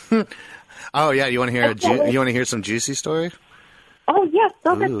about that. Oh yeah, you want to hear some juicy story? Oh yes,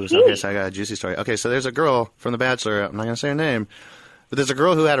 okay, so I got a juicy story. Okay, so there's a girl from The Bachelor. I'm not gonna say her name, but there's a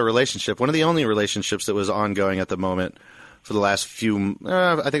girl who had a relationship. One of the only relationships that was ongoing at the moment for the last few.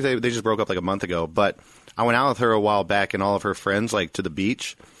 I think they just broke up like a month ago, but. I went out with her a while back and all of her friends, like, to the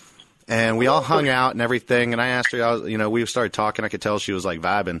beach. And we all hung out and everything. And I asked her, we started talking. I could tell she was, like,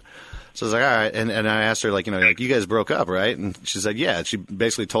 vibing. So I was like, all right. And I asked her, like, you guys broke up, right? And she said, yeah. She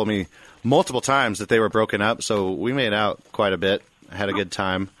basically told me multiple times that they were broken up. So we made out quite a bit. I had a good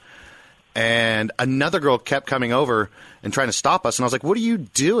time. And another girl kept coming over and trying to stop us. And I was like, what are you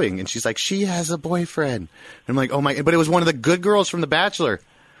doing? And she's like, she has a boyfriend. And I'm like, oh, my. But it was one of the good girls from The Bachelor.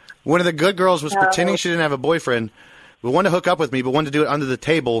 One of the good girls was pretending she didn't have a boyfriend, but wanted to hook up with me, but wanted to do it under the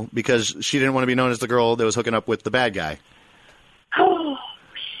table because she didn't want to be known as the girl that was hooking up with the bad guy. Oh,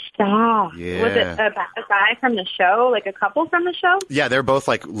 stop. Yeah. Was it a guy from the show, like a couple from the show? Yeah, they're both,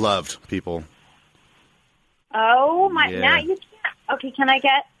 like, loved people. Oh, my. Yeah. Now you can't. Okay, can I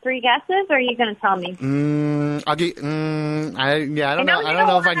get 3 guesses, or are you going to tell me? I'll get. I don't know. I don't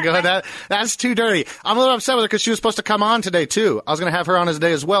know if I can go with that. That's too dirty. I'm a little upset with her because she was supposed to come on today too. I was going to have her on as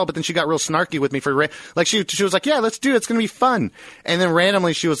today as well, but then she got real snarky with me she was like, "Yeah, let's do it. It's going to be fun." And then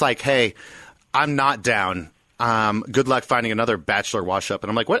randomly she was like, "Hey, I'm not down. Good luck finding another Bachelor wash up." And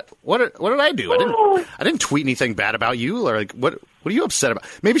I'm like, "What did I do? I didn't tweet anything bad about you, or like what are you upset about?"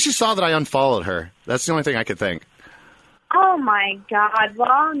 Maybe she saw that I unfollowed her. That's the only thing I could think. Oh, my God.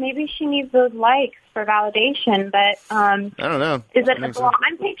 Well, maybe she needs those likes for validation, but... I don't know. Is it a blonde? So.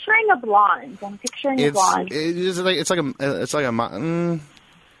 I'm picturing a blonde. It's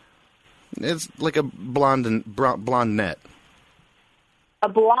like a blonde net. A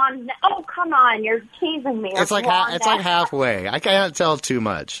blonde net? Oh, come on. You're teasing me. It's like halfway. I can't tell too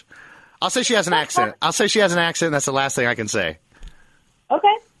much. I'll say she has an accent. I'll say she has an accent. That's the last thing I can say.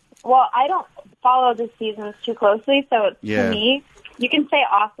 Okay. Well, I don't follow the seasons too closely, so Yeah. to me, you can say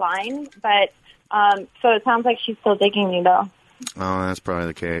offline, but so it sounds like she's still digging me, though. Oh, that's probably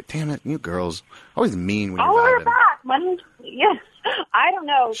the case. Damn it, you girls. Always mean when I'll you're her vibing. back. Yes. I don't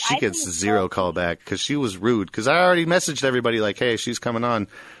know. She I gets think- zero callback because she was rude. Because I already messaged everybody like, hey, she's coming on.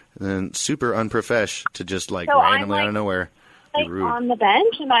 And then super unprofesh to just like So I'm, randomly out of nowhere. Like Be rude. on the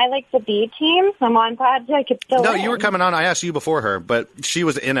bench, am I like the B team? So I'm glad I could still No, win. you were coming on. I asked you before her, but she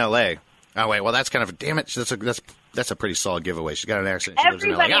was in L.A. Oh, wait. Well, that's kind of damn it. That's a pretty solid giveaway. She got an accent. She lives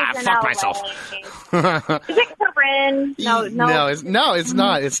in L.A. Everybody's in Fuck LA. myself. Is it Corinne? No. No, it's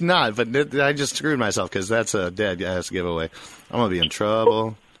not. It's not. But I just screwed myself because that's a dead ass giveaway. I'm gonna be in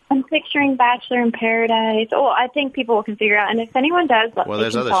trouble. I'm picturing Bachelor in Paradise. Oh, I think people can figure out. And if anyone does, Well,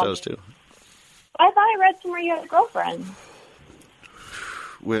 there's other shows too. I thought I read somewhere you had a girlfriend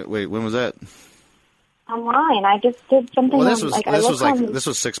Wait, when was that? online. I just did something. Well, this on, was like, I this looked was like on- this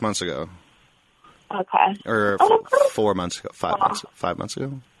was 6 months ago, Okay. or Oh, 4 months ago, 5 months ago. 5 months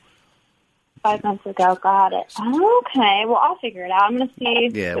ago. Got it. Okay. Well, I'll figure it out. I'm going to see.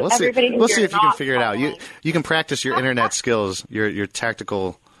 Yeah, we'll see. everybody who We'll see you're if you can not figure it out. following. You can practice your internet skills, your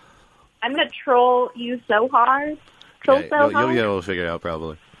tactical. I'm going to troll you so hard. Troll Yeah, so you'll hard. be able to figure it out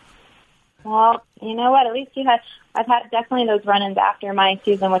probably. Well, you know what? At least I've had definitely those run-ins after my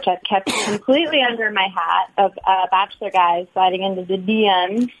season, which I've kept completely under my hat of Bachelor guys sliding into the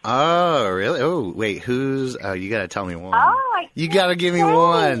DMs. Oh, really? Oh, wait. Who's? Oh, you gotta tell me one. Oh, You gotta give me say.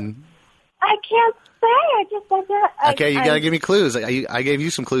 one. I can't say. I just said that. Okay, you gotta give me clues. I gave you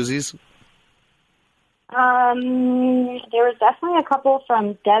some cluesies. There was definitely a couple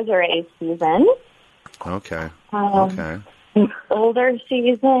from Desiree's season. Okay. Um, Okay. Older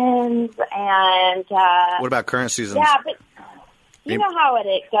seasons and What about current seasons? yeah, but you Maybe- know how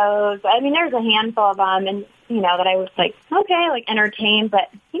it goes. I mean, there's a handful of them, and that I was like, okay, like entertained. But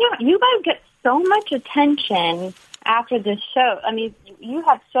you guys get so much attention after this show. I mean, you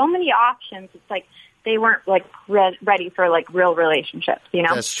have so many options. It's like they weren't like ready for like real relationships.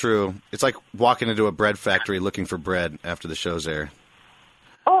 That's true. It's like walking into a bread factory looking for bread after the show's air.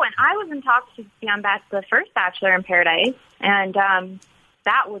 Oh, and I was in talks to be on the first Bachelor in Paradise, and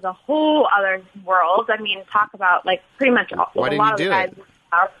that was a whole other world. I mean, talk about like pretty much Why a didn't lot you of the do guys.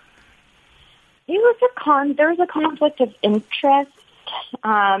 it? It was there was a conflict of interest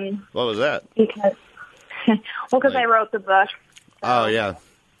What was that? because I wrote the book. Oh yeah.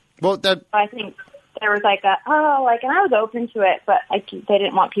 Well, that I think there was like and I was open to it, but they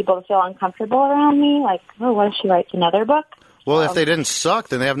didn't want people to feel uncomfortable around me. Like, oh, what if she writes another book? well, if they didn't suck,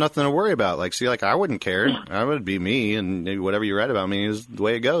 then they have nothing to worry about. Like, see, like I wouldn't care. I would be me, and maybe whatever you write about me is the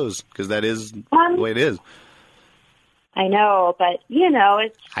way it goes, because that is the way it is. I know, but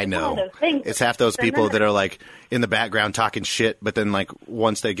it's I one know. of those things. It's half those people that are like in the background talking shit, but then like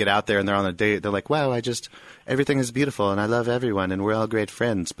once they get out there and they're on a date, they're like, wow, everything is beautiful and I love everyone and we're all great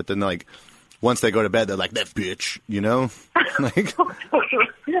friends. But then like once they go to bed, they're like, that bitch, like,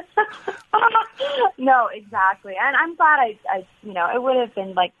 No, exactly. And I'm glad I it would have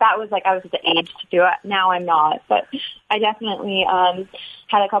been like, that was like, I was at the age to do it. Now I'm not, but I definitely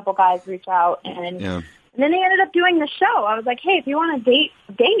had a couple guys reach out and yeah. And then they ended up doing the show. I was like, hey, if you want to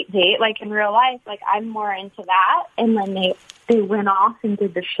date, like in real life, like I'm more into that. And then they went off and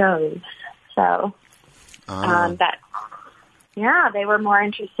did the shows. So they were more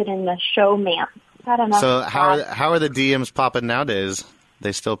interested in the showman. I don't know. So how are the DMs popping nowadays?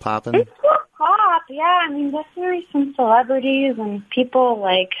 They still popping? It's still pop, yeah. I mean, definitely some celebrities and people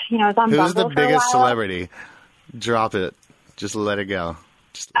like, it's on Who's the Bumble for a biggest while. celebrity? Drop it. Just let it go.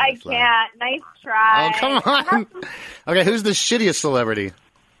 Just let I it fly. can't. Nice try. Oh, come on. Okay, who's the shittiest celebrity?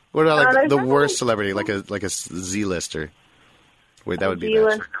 What about like there's the definitely- worst celebrity, like a Z-lister? Wait, that would be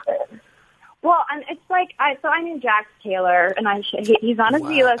bad. Well, and it's like I knew Jax Taylor, and he's on a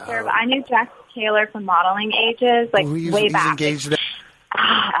Z-lister, but I knew Jax Taylor from modeling ages, like way he's back. engaged there.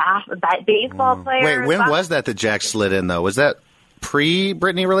 That baseball player. Wait, when was that Jack slid in though? Was that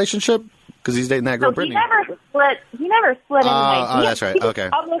pre-Britney relationship? Because he's dating that girl, So Britney. he never split anything. That's right. He Okay.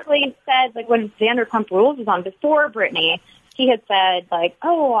 publicly said, like, when Vanderpump Rules was on before Britney, he had said, like,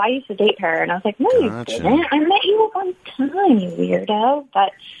 oh, I used to date her. And I was like, no, Gotcha. you didn't. I met you one time, you weirdo.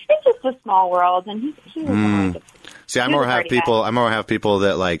 But it's just a small world, and he was going to... See, I He more was have already people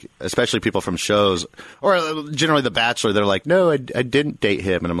that like, especially people from shows, or generally The Bachelor. They're like, no, I didn't date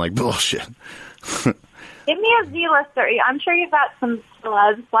him, and I'm like, bullshit. Give me a Z-lister. I'm sure you've got some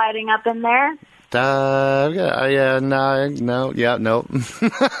celebs sliding up in there. No.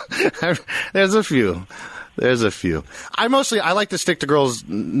 There's a few. There's a few. I like to stick to girls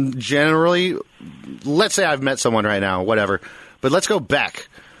generally. Let's say I've met someone right now, whatever. But let's go back.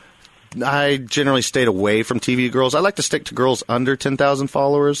 I generally stayed away from TV girls. I like to stick to girls under 10,000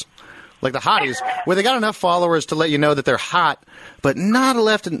 followers. Like the hotties, where they got enough followers to let you know that they're hot, but not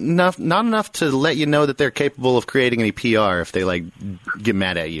enough to let you know that they're capable of creating any PR if they, like, get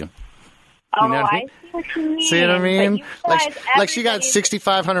mad at you. Oh, You know what I I mean? see what you mean. See what I mean? But you Like she got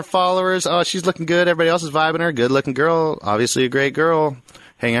 6,500 followers. Oh, she's looking good. Everybody else is vibing her. Good-looking girl. Obviously a great girl.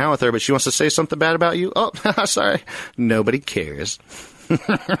 Hang out with her, but she wants to say something bad about you. Oh, sorry. Nobody cares.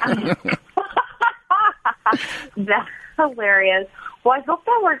 That's hilarious. Well, I hope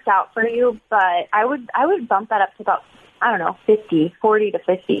that works out for you, but I would bump that up to about, I don't know, 40 to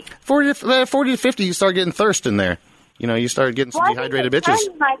 50. 40 to 50, you start getting thirst in there. You know, you start getting some dehydrated bitches.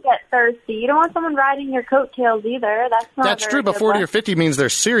 You might get thirsty. You don't want someone riding your coattails either. That's true, but 40 or 50 means they're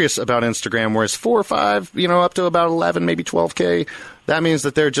serious about Instagram, whereas 4 or 5, up to about 11, maybe 12K, that means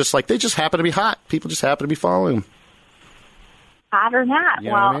that they're just like, they just happen to be hot. People just happen to be following them. Hot or not. You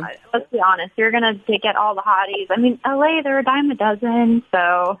know well, what I mean? Let's be honest. You're going to get all the hotties. I mean, LA, they're a dime a dozen,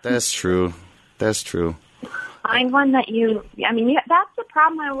 so. That's true. Find one that that's the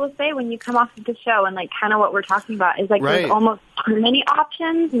problem I will say when you come off of the show and, like, kind of what we're talking about is, like, Right. there's almost too many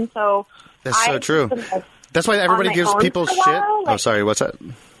options, and so. That's so true. That's why everybody gives people shit. Oh, sorry, what's that?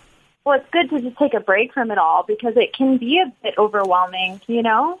 Well, it's good to just take a break from it all because it can be a bit overwhelming, Absolutely.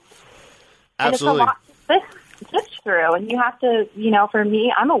 And it's a lot to sift through, and you have to, for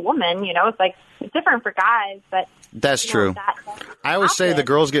me, I'm a woman, it's like, it's different for guys, but. That's true. I always say the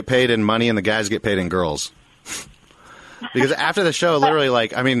girls get paid in money and the guys get paid in girls. Because after the show, literally,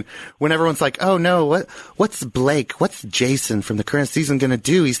 like, I mean, when everyone's like, oh, no, what's Blake, what's Jason from the current season going to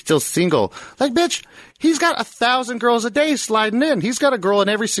do? He's still single. Like, bitch, he's got 1,000 girls a day sliding in. He's got a girl in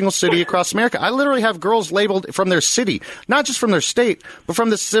every single city across America. I literally have girls labeled from their city, not just from their state, but from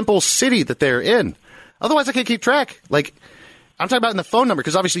the simple city that they're in. Otherwise, I can't keep track. Like, I'm talking about in the phone number,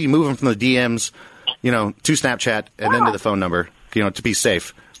 because obviously you move them from the DMs, to Snapchat and then to the phone number, to be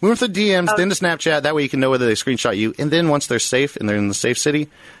safe. Move them to the DMs, then to Snapchat. That way you can know whether they screenshot you. And then once they're safe and they're in the safe city,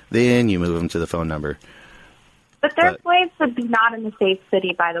 then you move them to the phone number. But there's ways to be not in the safe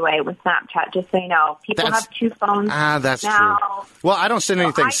city, by the way, with Snapchat, just so you know. People have 2 phones that's now. true. Well, I don't send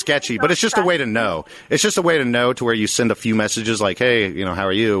anything sketchy, but it's just a way to know. It's just a way to know to where you send a few messages like, hey, how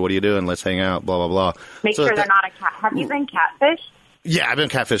are you? What are you doing? Let's hang out, blah, blah, blah. Make sure they're not a cat. Have you been catfished? Yeah, I've been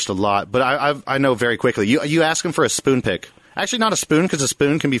catfished a lot, but I know very quickly. You ask them for a spoon pic. Actually, not a spoon, because a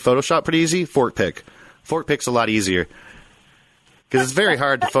spoon can be Photoshopped pretty easy. Fork pic. Fork pic's a lot easier. Because it's very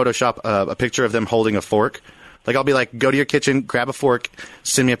hard to Photoshop a picture of them holding a fork. Like, I'll be like, go to your kitchen, grab a fork,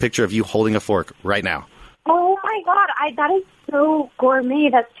 send me a picture of you holding a fork right now. Oh, my God. That is so gourmet.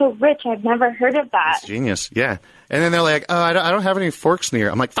 That's so rich. I've never heard of that. It's genius, yeah. And then they're like, oh, I don't have any forks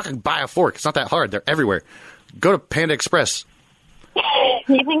near. I'm like, fucking buy a fork. It's not that hard. They're everywhere. Go to Panda Express. Do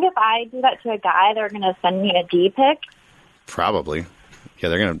you think if I do that to a guy, they're going to send me a D pic? Probably. Yeah,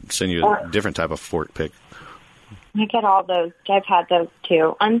 they're going to send you a different type of fork pic. I get all those. I've had those,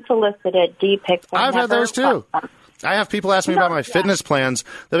 too. Unsolicited D pics. I've had those, too. I have people ask me about my fitness plans.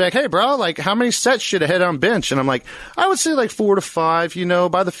 They're like, hey, bro, like, how many sets should I hit on bench? And I'm like, I would say, like, 4 to 5,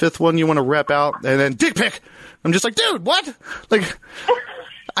 by the 5th one, you want to rep out. And then dick pic. I'm just like, dude, what? Like,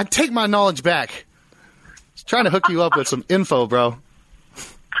 I take my knowledge back. Just trying to hook you up with some info, bro.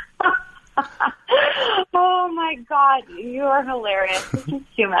 Oh, my God. You are hilarious. This is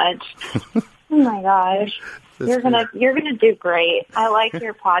too much. Oh, my gosh. You're gonna do great. I like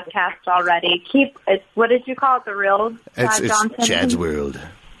your podcast already. What did you call it? The real Chad Johnson? It's Chad's World.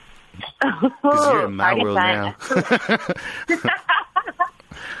 Because you're in my world now.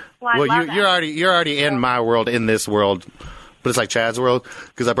 Well, you're already in my world, in this world, but it's like Chad's World.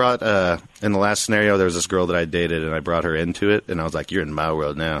 Because I brought in the last scenario, there was this girl that I dated, and I brought her into it, and I was like, "You're in my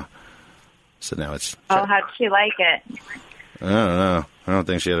world now." So now it's. Oh, how'd she like it? I don't know. I don't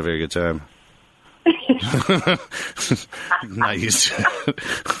think she had a very good time. Not used to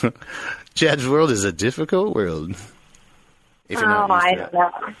it. Chad's World is a difficult world. If you're not used to I don't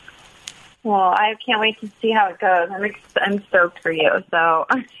know. Well, I can't wait to see how it goes. I'm stoked for you. So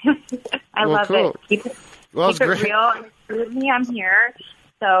I love cool. it. Keep it great. real. And with me, I'm here.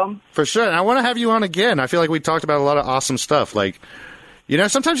 So for sure. And I want to have you on again. I feel like we talked about a lot of awesome stuff. Like,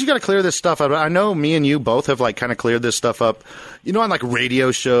 sometimes you got to clear this stuff up. I know me and you both have like kind of cleared this stuff up, on like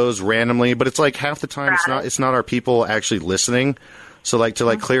radio shows randomly, but it's like half the time it's not our people actually listening. So like to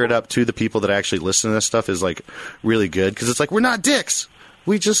like clear it up to the people that actually listen to this stuff is like really good, because it's like, we're not dicks.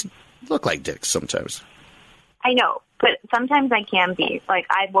 We just look like dicks sometimes. I know. But sometimes I can be. Like,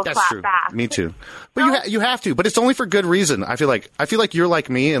 I will That's clap true. back. Me too. But you have to. But it's only for good reason. I feel like you're like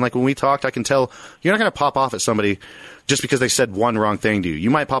me, and like when we talked, I can tell you're not going to pop off at somebody just because they said one wrong thing to you. You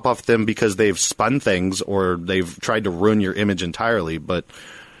might pop off at them because they've spun things or they've tried to ruin your image entirely, but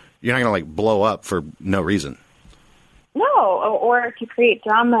you're not going to, like, blow up for no reason. No, or to create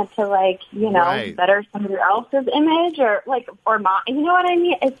drama to, like, you know, Right. better somebody else's image or not. You know what I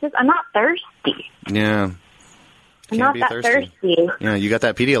mean? It's just, I'm not thirsty. Yeah. I'm not that thirsty. Yeah, you got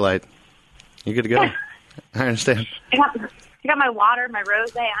that Pedialyte. You're good to go. I understand. I got my water, my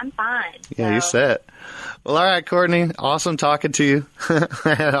rosé. I'm fine. Yeah, so. you set. Well, all right, Courtney. Awesome talking to you.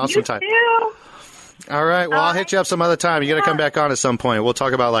 I had an awesome You time. too. All right. Well, I'll hit you up some other time. You got to come back on at some point. We'll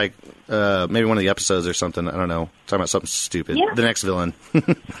talk about, like, maybe one of the episodes or something. I don't know. Talking about something stupid. Yeah. The next villain.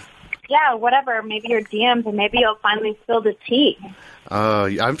 Yeah, whatever. Maybe your DMs, and maybe you'll finally spill the tea.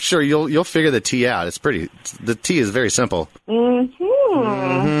 I'm sure you'll figure the tea out. The tea is very simple.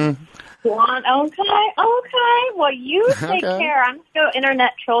 Mm-hmm. Okay. Well, you take Okay. care. I'm just going to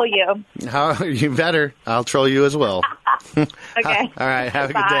internet troll you. You better. I'll troll you as well. Okay. All right. Have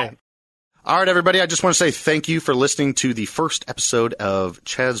a good Bye. day. All right, everybody. I just want to say thank you for listening to the first episode of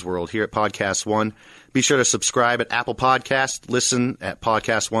Chad's World here at Podcast One. Be sure to subscribe at Apple Podcasts, listen at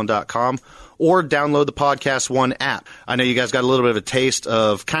podcast1.com, or download the Podcast One app. I know you guys got a little bit of a taste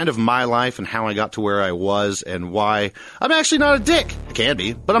of kind of my life and how I got to where I was and why I'm actually not a dick. I can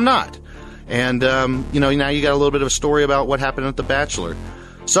be, but I'm not. And, now you got a little bit of a story about what happened at The Bachelor.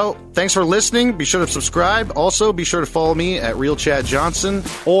 So, thanks for listening. Be sure to subscribe. Also, be sure to follow me at Real Chad Johnson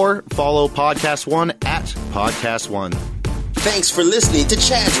or follow Podcast One at Podcast One. Thanks for listening to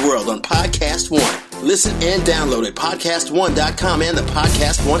Chad's World on Podcast One. Listen and download at podcast1.com and the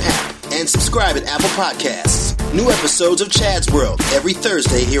Podcast One app. And subscribe at Apple Podcasts. New episodes of Chad's World every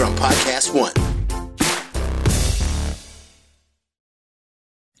Thursday here on Podcast One.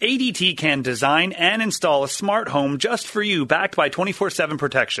 ADT can design and install a smart home just for you, backed by 24/7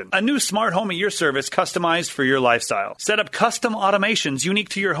 protection. A new smart home at your service, customized for your lifestyle. Set up custom automations unique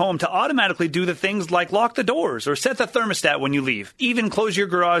to your home to automatically do the things like lock the doors or set the thermostat when you leave. Even close your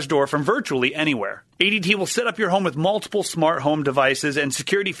garage door from virtually anywhere. ADT will set up your home with multiple smart home devices and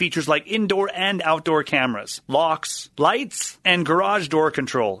security features like indoor and outdoor cameras, locks, lights, and garage door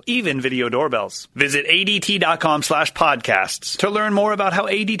control, even video doorbells. Visit ADT.com/podcasts to learn more about how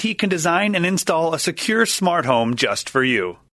ADT can design and install a secure smart home just for you.